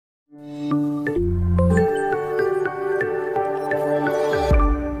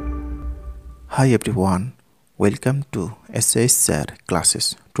Hi everyone, welcome to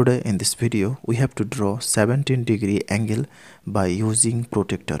shsirclasses. Today in this video we have to draw 17-degree angle by using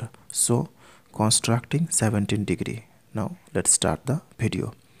protractor. So constructing 17-degree. Now let's start the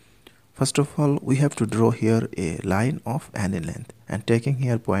video. First of all, we have to draw here a line of any length and taking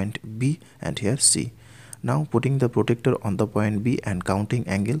here point B and here C. Now putting the protractor on the point B and counting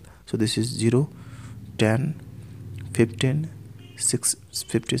angle. So this is 0, 10, 15,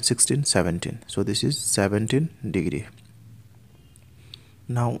 16, 17. So this is 17 degree.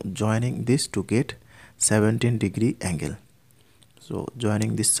 Now joining this to get 17 degree angle. So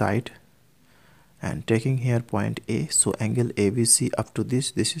joining this side and taking here point A. So angle ABC up to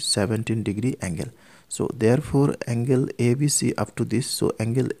this is 17 degree angle. So therefore angle ABC up to this, so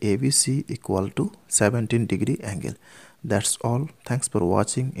angle ABC equal to 17 degree angle. That's all. Thanks for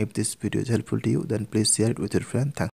watching. If this video is helpful to you, then please share it with your friend. Thanks.